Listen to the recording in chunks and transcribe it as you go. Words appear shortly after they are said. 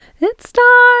It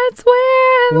starts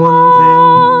with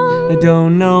One thing, I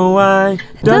don't know why.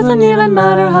 It doesn't even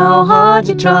matter how hard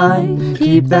you try.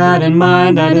 Keep that in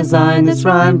mind. I designed this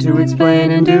rhyme to explain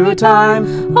in due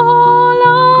time.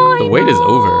 all The wait is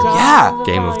over. Yeah.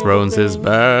 Game of Thrones is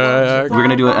back. We're going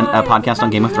to do a podcast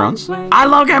on Game of Thrones. I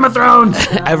love Game of Thrones.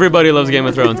 Everybody loves Game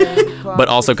of Thrones, but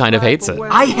also kind of hates it.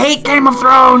 I hate Game of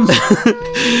Thrones.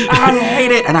 I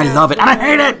hate it, and I love it, and I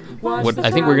hate it. What I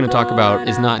think we're going to talk about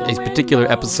is not a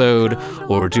particular episode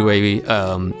or do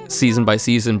a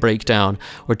season-by-season breakdown.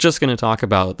 We're just going to talk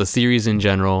about the series in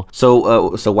general.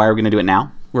 So why are we going to do it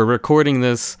now? We're recording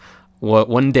this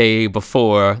one day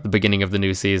before the beginning of the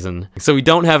new season. So we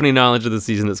don't have any knowledge of the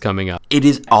season that's coming up. It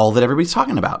is all that everybody's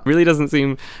talking about. Really doesn't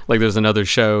seem like there's another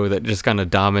show that just kind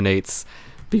of dominates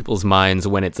people's minds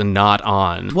when it's not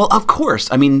on. Well, of course.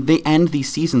 I mean, they end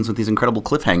these seasons with these incredible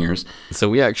cliffhangers. So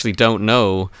we actually don't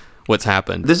know what's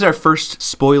happened. This is our first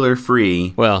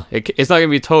spoiler-free. Well, it's not going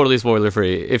to be totally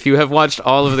spoiler-free. If you have watched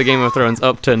all of the Game of Thrones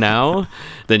up to now,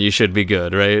 then you should be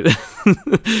good, right?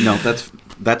 No,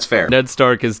 that's fair. Ned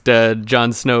Stark is dead.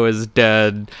 Jon Snow is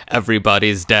dead.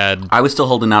 Everybody's dead. I was still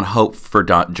holding out hope for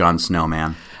Jon Snow,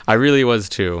 man. I really was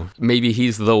too. Maybe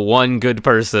he's the one good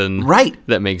person Right.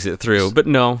 that makes it through, but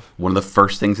no. One of the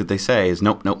first things that they say is,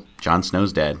 nope, Jon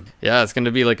Snow's dead. Yeah, it's going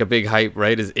to be like a big hype,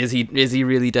 right? Is he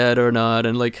really dead or not?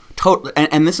 And like Totally.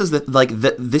 And this is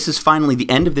this is finally the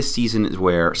end of this season is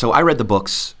where. So I read the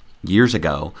books years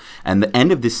ago, and the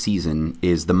end of this season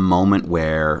is the moment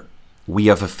where we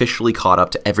have officially caught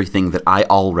up to everything that I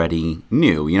already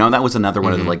knew. You know, that was another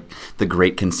one of the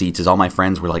great conceits. Is all my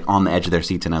friends were like on the edge of their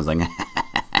seats, and I was like,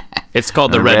 it's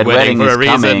called the Red Wedding for a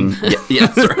reason. Yeah,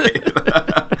 that's right.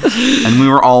 And we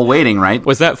were all waiting, right?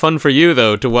 Was that fun for you,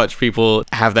 though, to watch people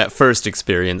have that first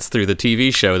experience through the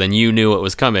TV show? Then you knew it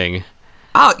was coming.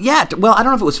 Oh, yeah. Well, I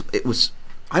don't know if it was.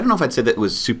 I don't know if I'd say that it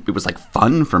was like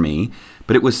fun for me,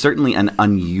 but it was certainly an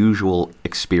unusual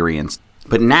experience.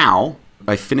 But now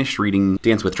I finished reading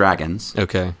Dance with Dragons.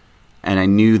 Okay. And I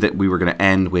knew that we were going to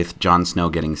end with Jon Snow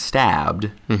getting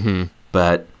stabbed. Mm-hmm.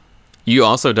 But you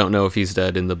also don't know if he's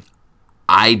dead in the.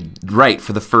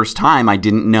 For the first time, I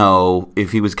didn't know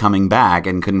if he was coming back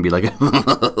and couldn't be like.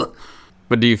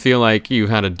 But do you feel like you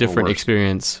had a different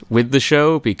experience with the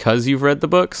show because you've read the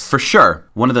books? For sure.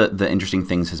 One of the interesting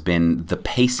things has been the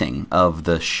pacing of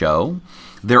the show.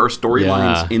 There are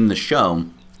storylines in the show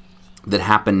that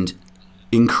happened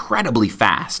incredibly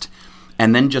fast,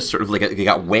 and then just sort of like they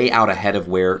got way out ahead of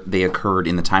where they occurred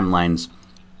in the timelines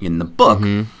in the book.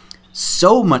 Mm-hmm.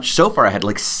 So far ahead,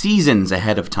 like seasons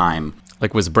ahead of time.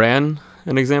 Like, was Bran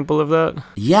an example of that?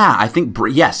 Yeah, I think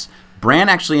yes. Bran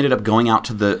actually ended up going out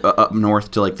to the up north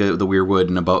to like the Weirwood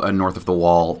and about north of the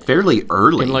Wall fairly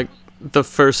early. In like the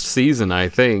first season, I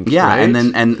think. Yeah, right?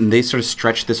 and they sort of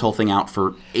stretched this whole thing out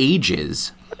for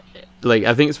ages. Like,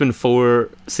 I think it's been 4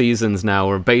 seasons now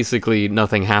where basically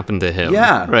nothing happened to him.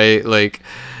 Yeah. Right? Like,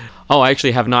 I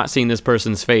actually have not seen this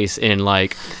person's face in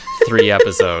like 3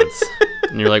 episodes.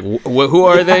 And you're like, who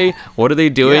are they? What are they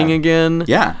doing again?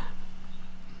 Yeah.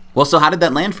 Well, so how did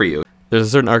that land for you? There's a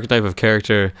certain archetype of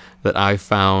character that I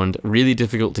found really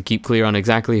difficult to keep clear on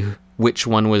exactly which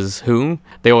one was who.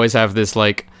 They always have this,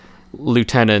 like,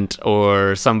 lieutenant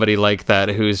or somebody like that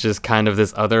who's just kind of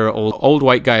this other old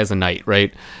white guy as a knight,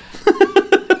 right?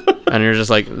 And you're just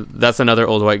like, that's another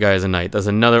old white guy as a knight. That's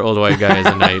another old white guy as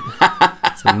a knight.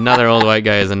 That's another old white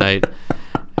guy as a knight.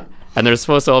 And they're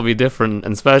supposed to all be different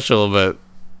and special, but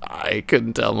I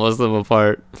couldn't tell most of them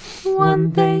apart.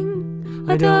 One thing,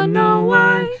 I don't know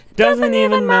why. Doesn't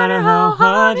even matter how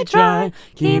hard you try.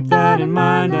 Keep that in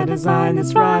mind. I designed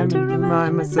this rhyme to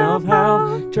remind myself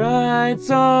how I tried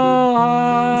so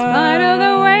hard. In spite of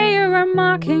the way you were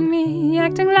mocking me,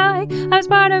 acting like I was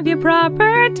part of your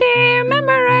property,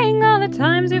 remembering all the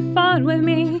times you fought with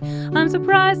me, I'm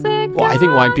surprised that. Well, I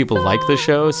think why people like the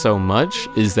show so much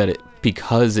is that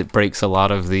because it breaks a lot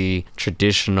of the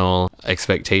traditional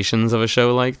expectations of a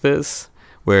show like this,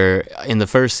 where in the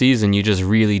first season you just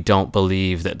really don't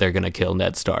believe that they're going to kill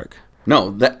Ned Stark.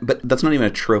 No, but that's not even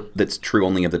a trope that's true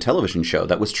only of the television show.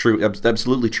 That was true,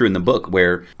 absolutely true in the book,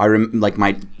 where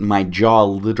my jaw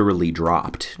literally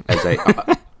dropped as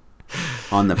I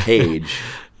on the page.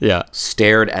 Yeah,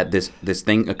 stared at this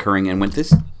thing occurring and went,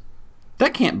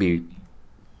 that can't be.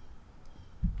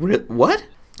 What?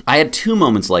 I had 2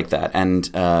 moments like that, and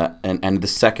the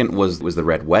second was the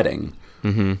Red Wedding.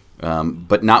 Mm-hmm.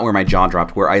 But not where my jaw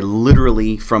dropped, where I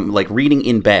literally, from like reading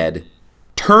in bed,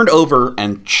 turned over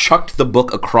and chucked the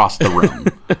book across the room.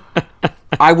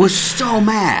 I was so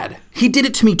mad. He did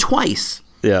it to me twice.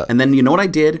 Yeah. And then you know what I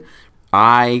did?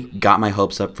 I got my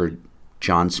hopes up for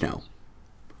Jon Snow.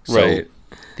 So right.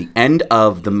 the end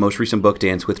of the most recent book,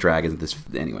 Dance with Dragons.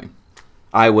 Anyway,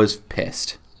 I was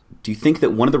pissed. Do you think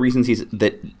that one of the reasons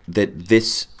that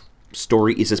this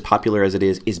story is as popular as it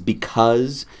is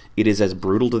because it is as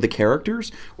brutal to the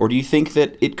characters, or do you think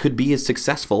that it could be as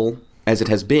successful as it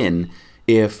has been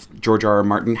if George R.R.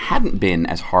 Martin hadn't been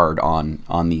as hard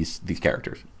on these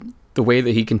characters? The way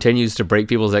that he continues to break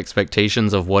people's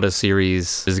expectations of what a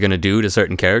series is going to do to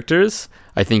certain characters,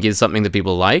 I think is something that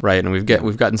people like, right? And we've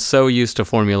gotten so used to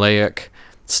formulaic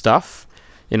stuff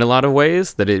in a lot of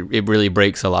ways that it really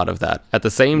breaks a lot of that. At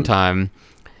the same time,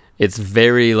 it's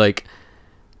very like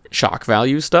shock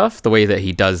value stuff, the way that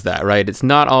he does that, right? It's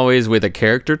not always with a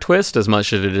character twist as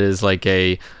much as it is like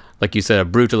you said, a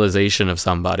brutalization of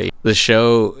somebody. The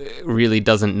show really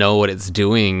doesn't know what it's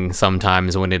doing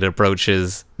sometimes when it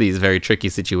approaches these very tricky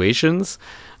situations.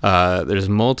 There's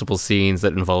multiple scenes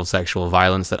that involve sexual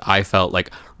violence that I felt like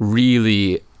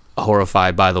really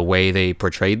horrified by the way they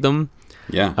portrayed them.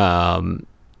 Yeah.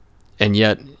 And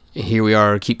yet here we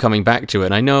are, keep coming back to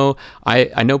it. And I know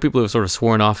people who have sort of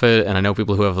sworn off it, and I know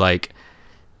people who have like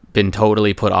been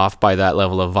totally put off by that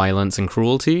level of violence and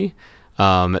cruelty.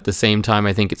 At the same time,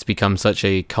 I think it's become such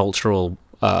a cultural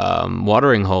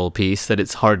watering hole piece that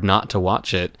it's hard not to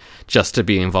watch it just to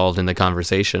be involved in the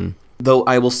conversation. Though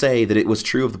I will say that it was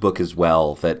true of the book as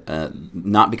well, that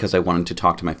not because I wanted to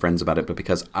talk to my friends about it, but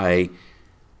because I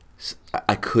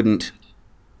couldn't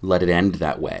let it end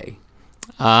that way.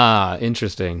 Ah,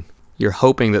 interesting. You're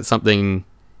hoping that something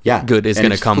good is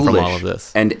going to come from all of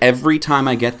this. And every time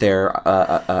I get there,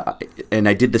 and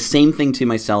I did the same thing to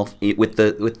myself with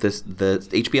the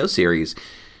HBO series,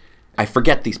 I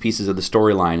forget these pieces of the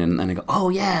storyline, and I go, oh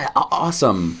yeah,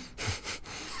 awesome.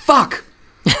 Fuck.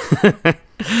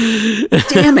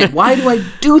 Damn it, why do I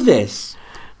do this?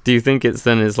 Do you think is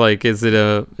it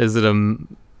a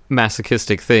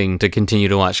masochistic thing to continue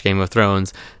to watch Game of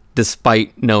Thrones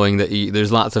despite knowing that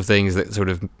there's lots of things that sort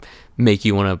of make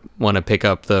you want to pick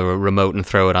up the remote and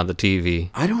throw it on the TV?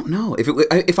 I don't know.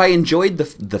 If I enjoyed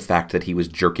the fact that he was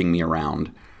jerking me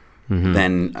around,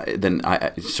 then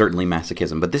I certainly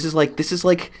masochism. But this is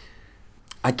like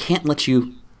I can't let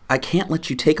you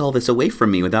take all this away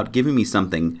from me without giving me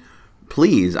something.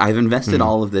 Please, I've invested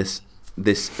all of this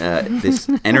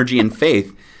energy and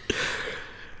faith.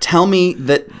 Tell me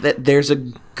that there's a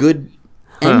good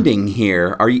ending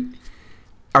here. Are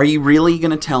you really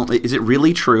going to tell? Is it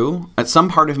really true? Some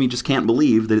part of me just can't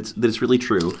believe that it's really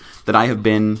true that I have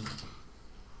been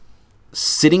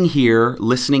sitting here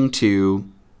listening to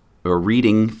or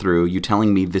reading through you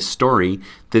telling me this story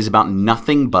that is about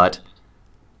nothing but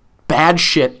bad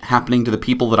shit happening to the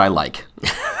people that I like.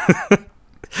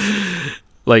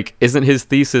 Like, isn't his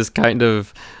thesis kind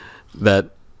of that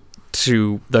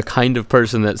to the kind of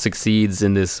person that succeeds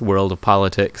in this world of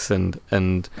politics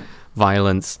and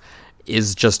violence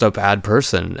is just a bad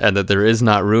person, and that there is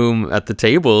not room at the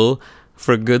table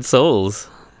for good souls?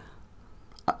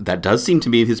 That does seem to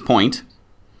be his point.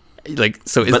 Like,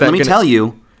 so is but that let me tell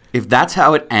you, if that's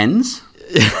how it ends,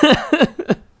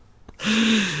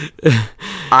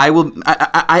 I will.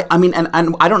 I mean, and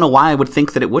I don't know why I would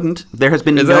think that it wouldn't. There has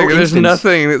been there's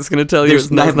nothing that's going to tell you it's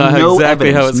not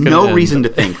exactly how it's going to end. No reason to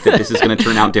think that this is going to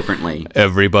turn out differently.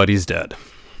 Everybody's dead.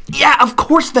 Yeah, of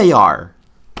course they are.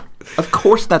 Of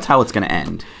course that's how it's going to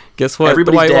end. Guess what?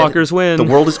 Everybody's the White dead. Walkers win. The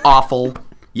world is awful.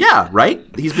 Yeah, right?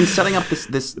 He's been setting up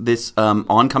this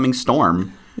oncoming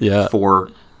storm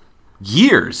for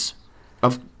years.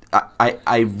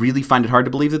 I really find it hard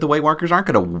to believe that the White Walkers aren't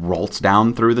going to waltz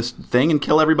down through this thing and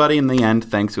kill everybody in the end.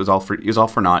 Thanks, it was all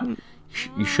for naught.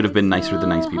 You should have been nicer to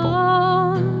nice people.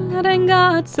 And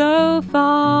got so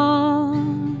far,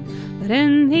 but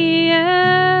in the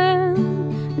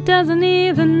end, it doesn't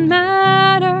even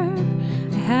matter.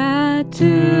 I had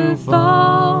to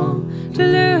fall to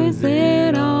lose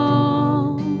it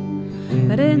all,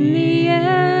 but in the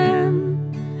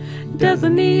end, it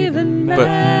doesn't even matter.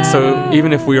 But so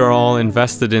even if we are all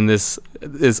invested in this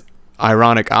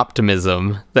ironic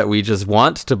optimism that we just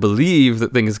want to believe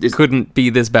that things couldn't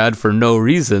be this bad for no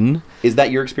reason. Is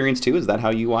that your experience too? Is that how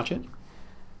you watch it?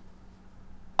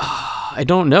 I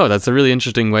don't know. That's a really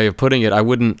interesting way of putting it. I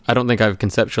don't think I've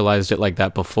conceptualized it like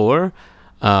that before.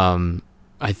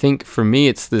 I think for me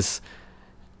it's there's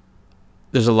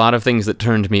a lot of things that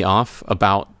turned me off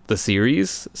about the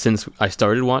series since I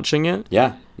started watching it.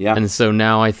 Yeah. And so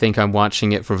now I think I'm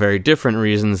watching it for very different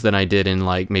reasons than I did in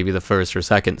like maybe the first or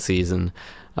second season.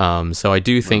 So I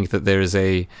do think that there's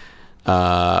a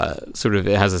sort of,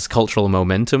 it has this cultural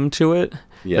momentum to it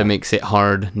that makes it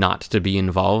hard not to be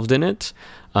involved in it.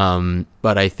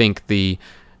 But I think the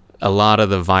a lot of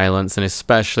the violence, and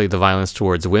especially the violence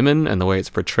towards women and the way it's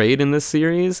portrayed in this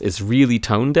series, is really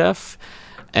tone deaf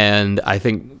and I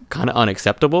think kind of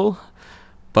unacceptable.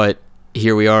 But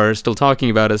here we are still talking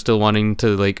about it, still wanting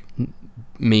to like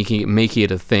make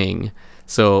it a thing.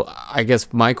 So I guess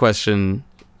my question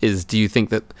is, do you think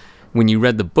that when you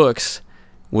read the books,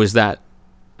 was that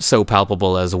so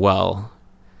palpable as well?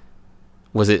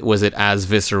 Was it as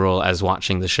visceral as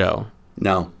watching the show?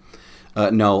 No.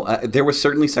 There was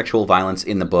certainly sexual violence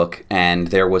in the book, and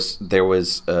there was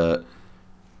the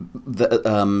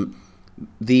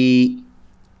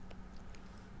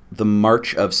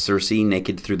march of Cersei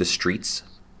naked through the streets,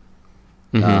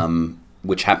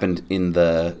 which happened in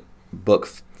the book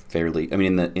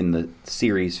in the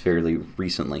series fairly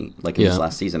recently, like in this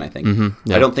last season, I think.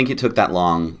 I don't think it took that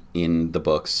long in the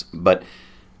books, but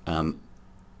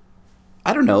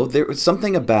I don't know. There was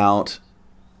something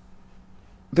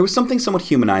somewhat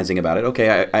humanizing about it.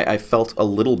 Okay, I felt a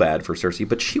little bad for Cersei,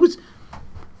 but she was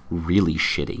really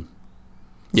shitty.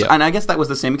 Yeah. So, and I guess that was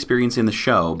the same experience in the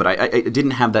show, but I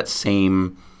didn't have that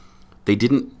same...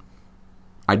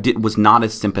 was not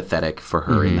as sympathetic for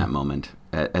her in that moment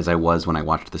as I was when I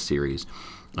watched the series.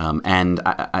 And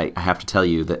I have to tell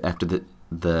you that after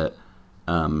the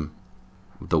I don't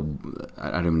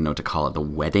even know what to call it, the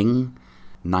wedding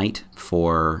night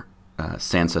for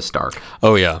Sansa Stark.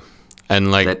 Oh, yeah.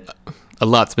 And a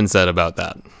lot's been said about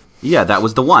that. Yeah, that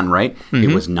was the one, right?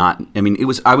 It was not. I mean, it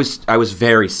was. I was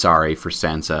very sorry for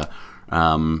Sansa.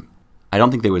 I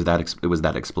don't think it was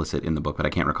that explicit in the book, but I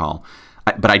can't recall.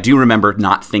 But I do remember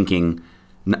not thinking,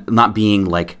 not being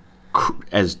like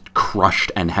as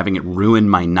crushed and having it ruin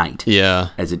my night. Yeah.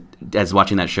 As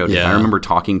watching that show did. Yeah. I remember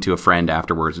talking to a friend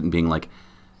afterwards and being like,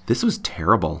 "This was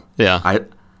terrible. Yeah.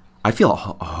 I feel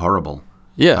horrible.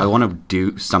 Yeah. I want to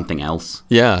do something else."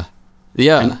 Yeah.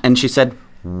 Yeah. And she said,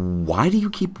 "Why do you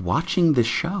keep watching this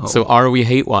show?" So are we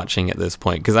hate watching at this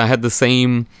point? Because I had the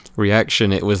same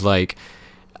reaction. It was like,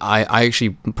 I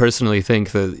actually personally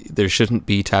think that there shouldn't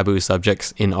be taboo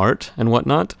subjects in art and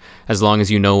whatnot, as long as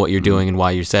you know what you're doing and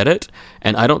why you said it.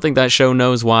 And I don't think that show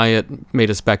knows why it made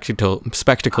a spectacle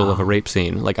of a rape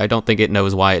scene. Like, I don't think it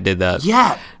knows why it did that.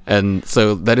 Yeah. And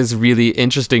so that is really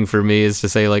interesting for me, is to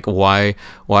say, like, why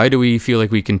do we feel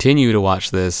like we continue to watch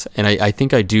this? And I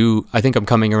think I'm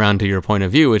coming around to your point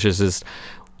of view, which is just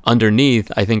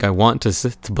underneath, I think I want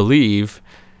to believe,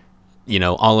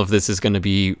 all of this is going to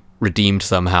be redeemed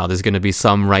somehow. There's going to be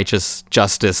some righteous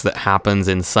justice that happens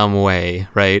in some way,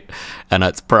 right? And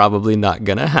that's probably not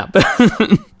going to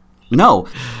happen. No,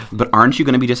 but aren't you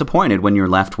going to be disappointed when you're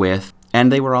left with,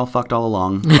 and they were all fucked all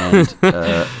along, and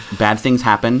bad things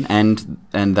happen, and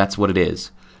that's what it is.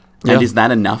 And is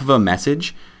that enough of a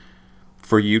message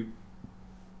for you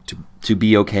to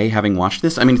be okay having watched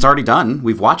this? I mean, it's already done.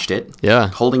 We've watched it. Yeah.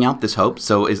 Holding out this hope.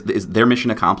 So is their mission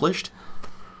accomplished?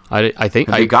 I think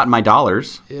I got my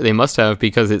dollars. They must have,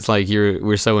 because it's like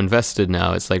we're so invested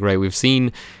now. It's like, right, we've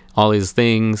seen all these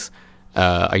things.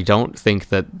 I don't think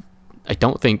that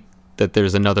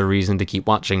there's another reason to keep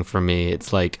watching for me.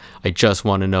 It's like, I just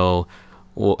want to know,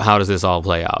 how does this all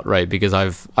play out, right? Because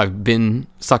I've been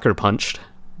sucker punched,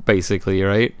 basically,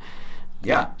 right?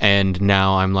 Yeah. And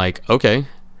now I'm like, okay,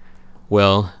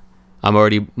 well, I've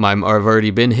already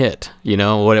been hit.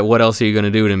 What else are you going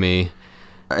to do to me?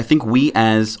 I think we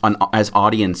as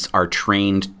audience are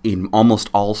trained in almost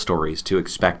all stories to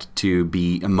expect to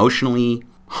be emotionally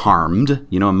harmed,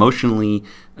 emotionally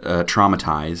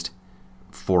traumatized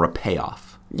for a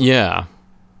payoff. Yeah,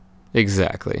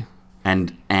 exactly.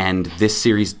 And this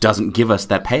series doesn't give us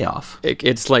that payoff.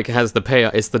 It's like, has the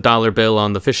payoff. It's the dollar bill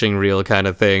on the fishing reel kind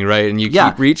of thing, right? And you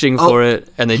keep reaching for it,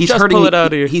 and they just pull it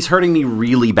out of your... He's hurting me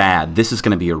really bad. This is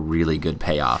going to be a really good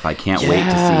payoff. I can't wait to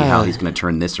see how he's going to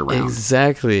turn this around.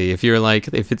 Exactly. If you're like,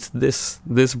 if it's this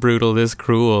brutal, this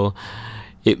cruel,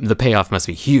 the payoff must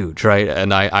be huge, right?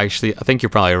 And I think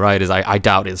you're probably right. I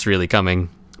doubt it's really coming.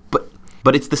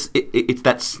 But it's this.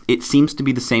 It seems to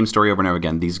be the same story over and over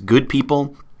again. These good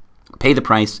people pay the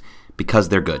price because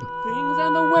they're good. Things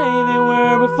aren't the way they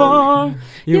were before.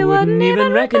 You wouldn't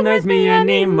even recognize me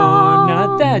anymore.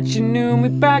 Not that you knew me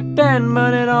back then,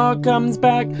 but it all comes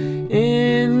back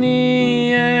in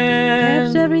the end.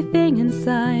 Kept everything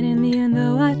inside, and even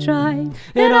though I tried,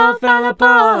 it all fell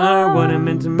apart. What it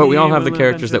meant to me. But we all have the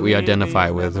characters that we identify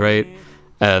with, right?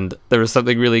 And there was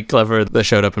something really clever that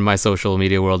showed up in my social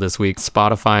media world this week.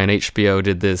 Spotify and HBO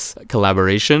did this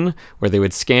collaboration where they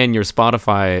would scan your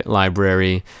Spotify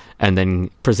library and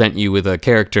then present you with a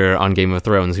character on Game of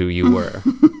Thrones who you were.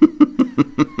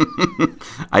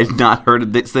 I've not heard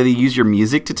of this. So they use your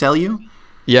music to tell you?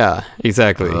 Yeah,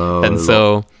 exactly. Oh, and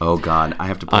so... Oh, God. I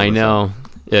have to play I know.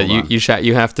 Yeah,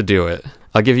 you have to do it.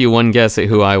 I'll give you one guess at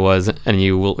who I was, and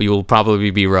you will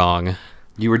probably be wrong.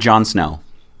 You were Jon Snow.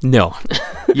 No.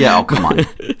 Yeah, oh, come on.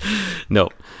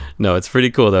 No, it's pretty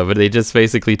cool though. But they just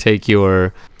basically take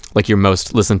your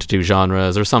most listened to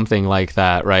genres or something like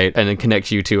that, right? And then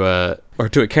connect you to a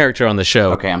character on the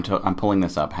show. Okay, I'm pulling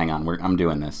this up. Hang on, I'm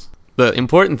doing this. The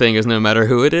important thing is no matter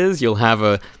who it is, you'll have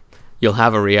a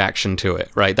reaction to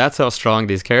it, right? That's how strong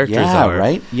these characters are.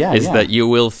 Right? Yeah, is that you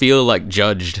will feel like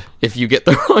judged if you get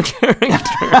the wrong character.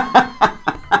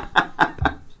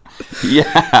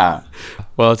 Yeah.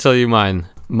 Well, I'll tell you mine.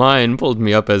 Mine pulled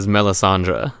me up as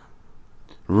Melisandre.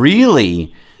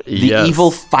 Really? The Yes.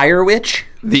 evil fire witch?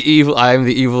 I am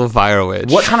the evil fire witch.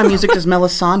 What kind of music does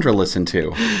Melisandre listen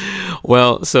to?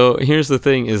 Well, so here's the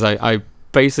thing: is I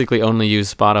basically only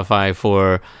use Spotify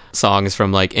for songs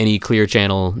from like any Clear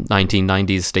Channel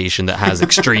 1990s station that has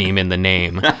extreme in the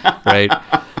name, right?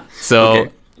 So,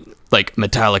 Okay. like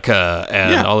Metallica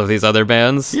and all of these other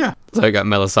bands. Yeah. So I got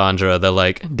Melisandre, the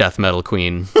like death metal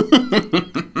queen.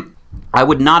 I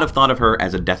would not have thought of her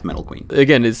as a death metal queen.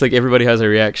 Again, it's like everybody has a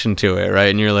reaction to it, right?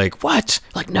 And you're like, what?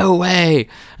 Like, no way.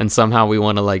 And somehow we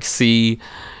want to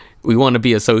we want to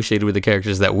be associated with the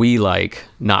characters that we like,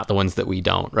 not the ones that we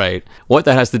don't, right? What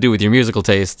that has to do with your musical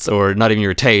tastes, or not even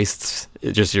your tastes,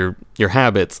 just your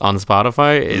habits on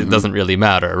Spotify, it doesn't really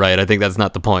matter, right? I think that's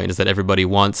not the point, is that everybody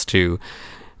wants to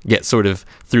get sort of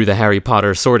through the Harry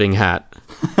Potter sorting hat.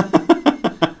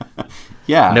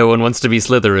 Yeah. No one wants to be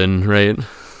Slytherin, right?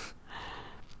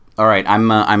 All right,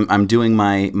 I'm doing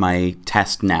my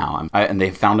test now, and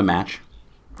they found a match.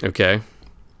 Okay.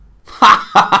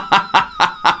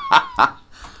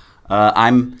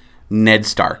 I'm Ned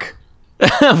Stark.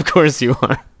 Of course you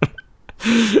are.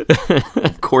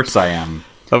 Of course I am.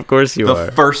 Of course you are.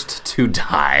 The first to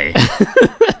die.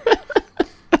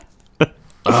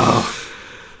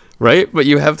 Right? But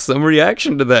you have some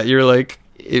reaction to that. You're like,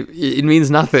 it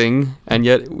means nothing, and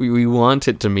yet we want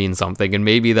it to mean something. And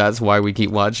maybe that's why we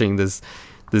keep watching this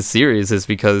series, is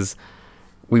because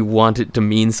we want it to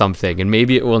mean something. And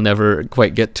maybe it will never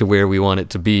quite get to where we want it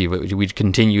to be, but we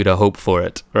continue to hope for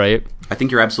it, right? I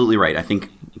think you're absolutely right. I think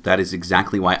that is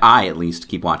exactly why I, at least,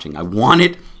 keep watching. I want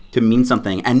it to mean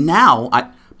something. And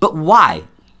but why?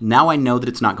 Now I know that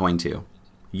it's not going to.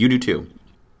 You do too.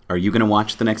 Are you going to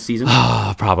watch the next season?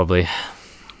 Probably.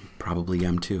 Probably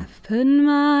am too. Put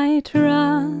my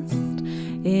trust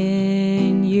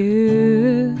in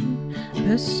you,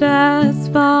 pushed as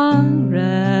far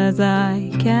as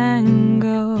I can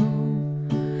go.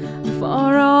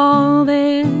 For all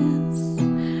this,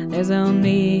 there's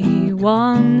only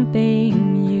one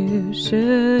thing you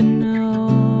should know.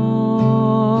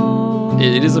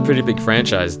 It is a pretty big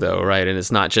franchise, though, right? And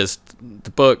it's not just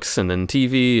the books and then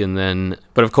TV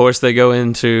but of course they go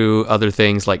into other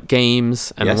things like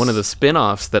games. And Yes. one of the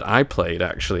spin-offs that I played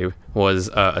actually was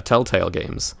a Telltale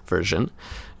Games version.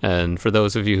 And for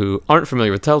those of you who aren't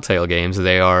familiar with Telltale Games,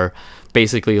 they are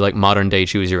basically like modern day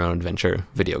choose your own adventure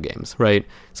video games, right?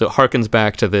 So it harkens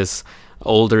back to this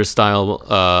older style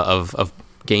of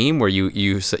game where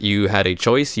you had a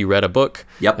choice, you read a book,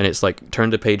 Yep. and it's like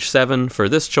turn to page 7 for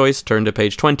this choice, turn to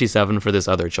page 27 for this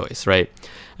other choice, right?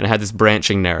 And it had this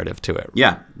branching narrative to it.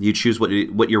 Yeah, you choose what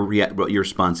your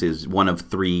response is. One of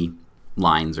 3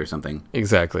 lines or something.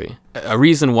 Exactly. A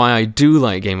reason why I do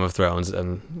like Game of Thrones,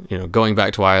 and going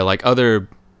back to why I like other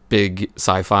big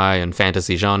sci-fi and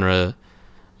fantasy genre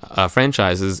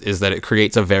franchises, is that it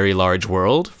creates a very large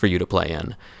world for you to play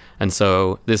in. And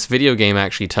so this video game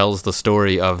actually tells the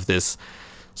story of this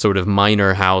sort of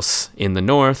minor house in the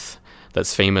north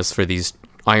that's famous for these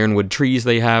ironwood trees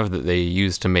they have that they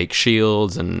use to make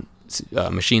shields and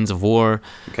machines of war.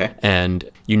 Okay. And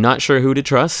you're not sure who to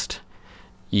trust.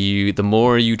 The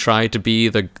more you try to be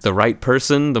the right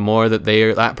person, the more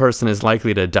that person is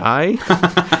likely to die.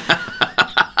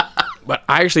 But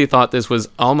I actually thought this was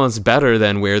almost better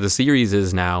than where the series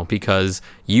is now, because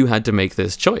you had to make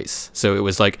this choice. So it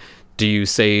was like, do you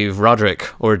save Roderick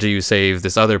or do you save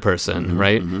this other person,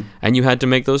 right? Mm-hmm. And you had to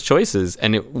make those choices,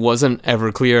 and it wasn't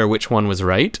ever clear which one was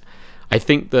right. I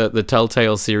think the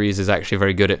Telltale series is actually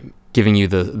very good at giving you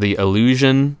the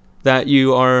illusion that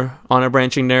you are on a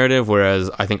branching narrative, whereas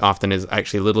I think often is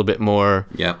actually a little bit more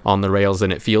on the rails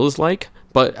than it feels like.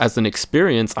 But as an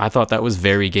experience, I thought that was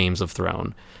very Game of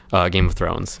Thrones,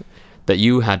 that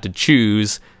you had to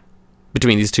choose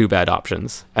between these two bad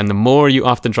options. And the more you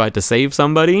often tried to save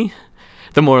somebody,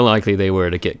 the more likely they were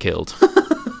to get killed.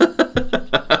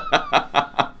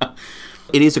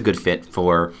 It is a good fit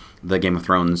for the Game of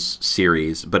Thrones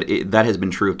series, but that has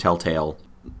been true of Telltale,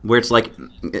 where it's like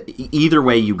either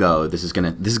way you go, this is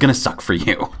gonna suck for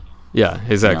you. Yeah,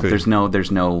 exactly. There's no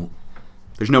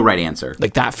right answer.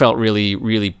 Like that felt really,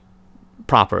 really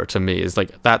proper to me. Is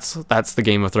like that's the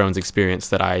Game of Thrones experience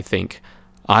that I think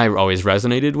I always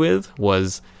resonated with,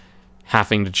 was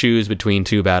having to choose between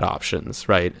two bad options,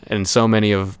 right? And so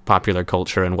many of popular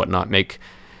culture and whatnot make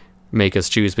us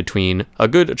choose between a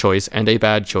good choice and a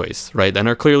bad choice, right? And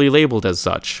are clearly labeled as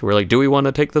such. We're like, do we want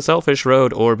to take the selfish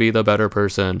road or be the better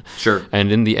person? Sure.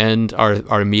 And in the end,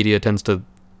 our media tends to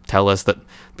tell us that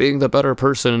being the better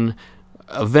person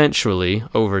eventually,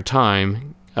 over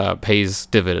time, pays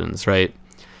dividends, right?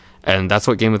 And that's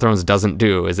what Game of Thrones doesn't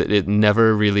do, is it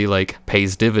never really like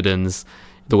pays dividends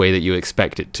the way that you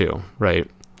expect it to, right?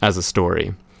 As a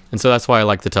story. And so that's why I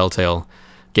like the Telltale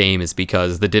game, is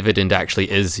because the dividend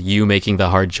actually is you making the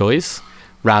hard choice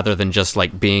rather than just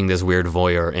like being this weird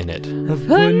voyeur in it. I've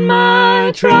put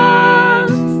my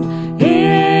trust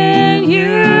in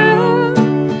you,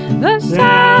 just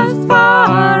as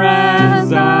far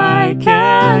as I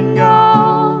can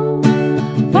go.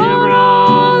 For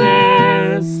all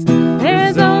this,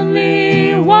 there's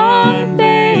only one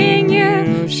thing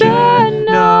you should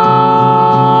know.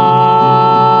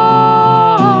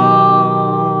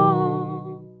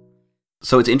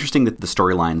 So it's interesting that the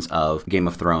storylines of Game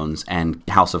of Thrones and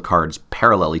House of Cards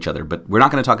parallel each other, but we're not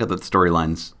going to talk about the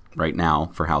storylines right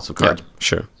now for House of Cards. Yeah,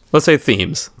 sure. Let's say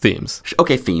themes.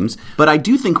 Okay, themes. But I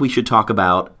do think we should talk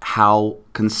about how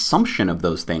consumption of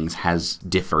those things has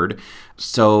differed.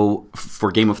 So for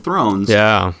Game of Thrones,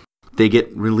 they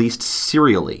get released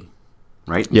serially,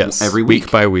 right? Yes, every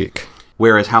week by week.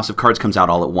 Whereas House of Cards comes out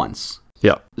all at once.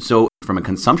 Yeah. So from a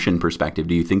consumption perspective,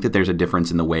 do you think that there's a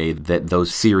difference in the way that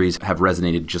those series have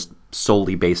resonated just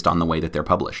solely based on the way that they're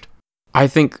published? I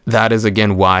think that is,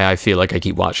 again, why I feel like I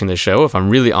keep watching the show. If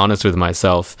I'm really honest with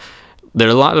myself, there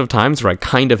are a lot of times where I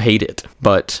kind of hate it.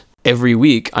 But every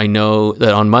week, I know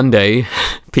that on Monday,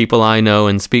 people I know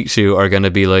and speak to are going to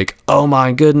be like, oh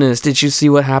my goodness, did you see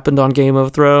what happened on Game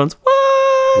of Thrones?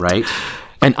 What? Right.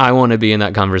 And I want to be in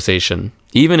that conversation.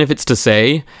 Even if it's to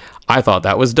say, I thought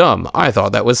that was dumb. I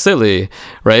thought that was silly,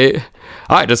 right?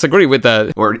 I disagree with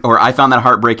that. Or I found that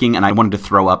heartbreaking and I wanted to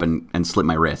throw up and slip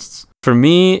my wrists. For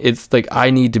me, it's like I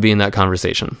need to be in that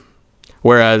conversation.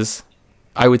 Whereas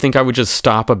I would think I would just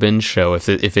stop a binge show if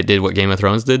it did what Game of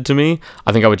Thrones did to me.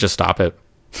 I think I would just stop it.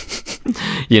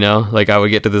 You know, like I would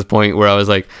get to this point where I was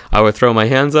like, I would throw my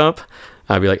hands up.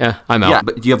 I'd be like, I'm out. Yeah,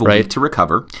 but you have a week to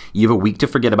recover. You have a week to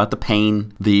forget about the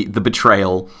pain, the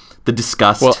betrayal, the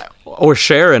disgust. Well, or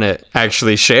sharing it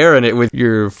with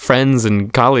your friends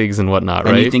and colleagues and whatnot,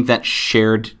 right? And you think that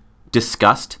shared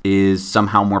disgust is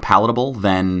somehow more palatable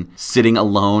than sitting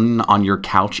alone on your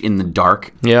couch in the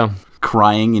dark,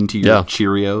 crying into your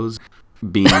Cheerios,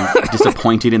 being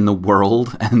disappointed in the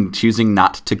world and choosing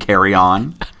not to carry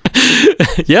on?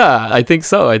 Yeah, I think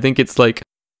so. I think it's like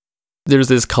there's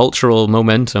this cultural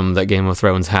momentum that Game of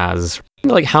Thrones has.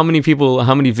 Like how many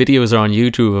videos are on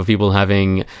YouTube of people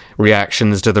having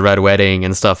reactions to the Red Wedding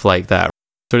and stuff like that.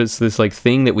 So it's this like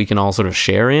thing that we can all sort of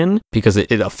share in because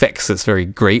it affects us very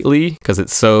greatly because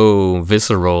it's so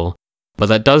visceral. But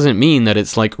that doesn't mean that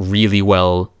it's like really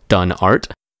well done art.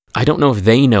 I don't know if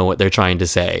they know what they're trying to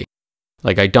say.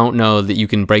 Like I don't know that you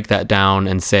can break that down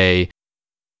and say,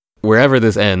 wherever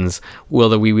this ends,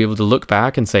 will we be able to look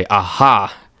back and say,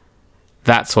 aha,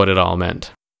 that's what it all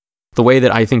meant. The way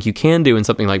that I think you can do in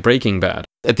something like Breaking Bad.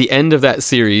 At the end of that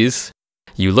series,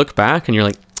 you look back and you're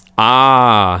like,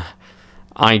 I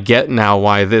get now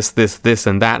why this,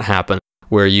 and that happened.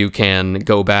 Where you can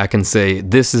go back and say,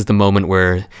 this is the moment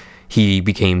where he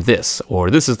became this, or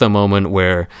this is the moment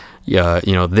where,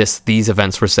 these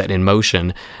events were set in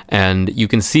motion. And you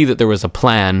can see that there was a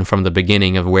plan from the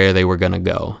beginning of where they were going to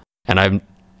go. And I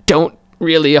don't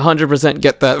really 100%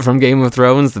 get that from Game of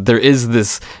Thrones, that there is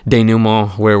this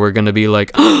denouement where we're going to be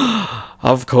like,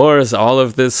 of course, all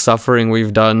of this suffering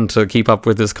we've done to keep up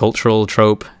with this cultural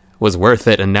trope was worth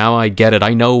it, and now I get it.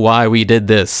 I know why we did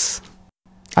this.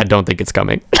 I don't think it's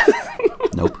coming.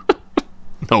 Nope.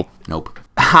 Nope.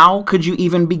 How could you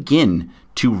even begin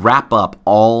to wrap up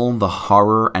all the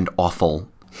horror and awful?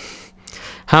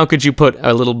 How could you put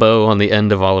a little bow on the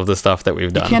end of all of the stuff that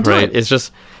we've done? You can't do it. It's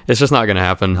just not going to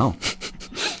happen. No.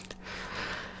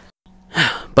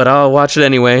 But I'll watch it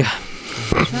anyway.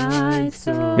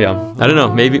 Yeah, I don't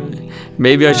know.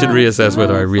 Maybe I should reassess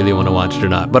whether I really want to watch it or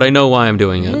not. But I know why I'm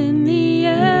doing it.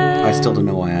 I still don't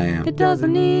know why I am. It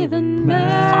doesn't even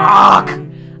matter. Fuck!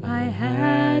 I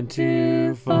had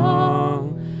to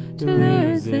fall to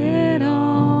lose it all.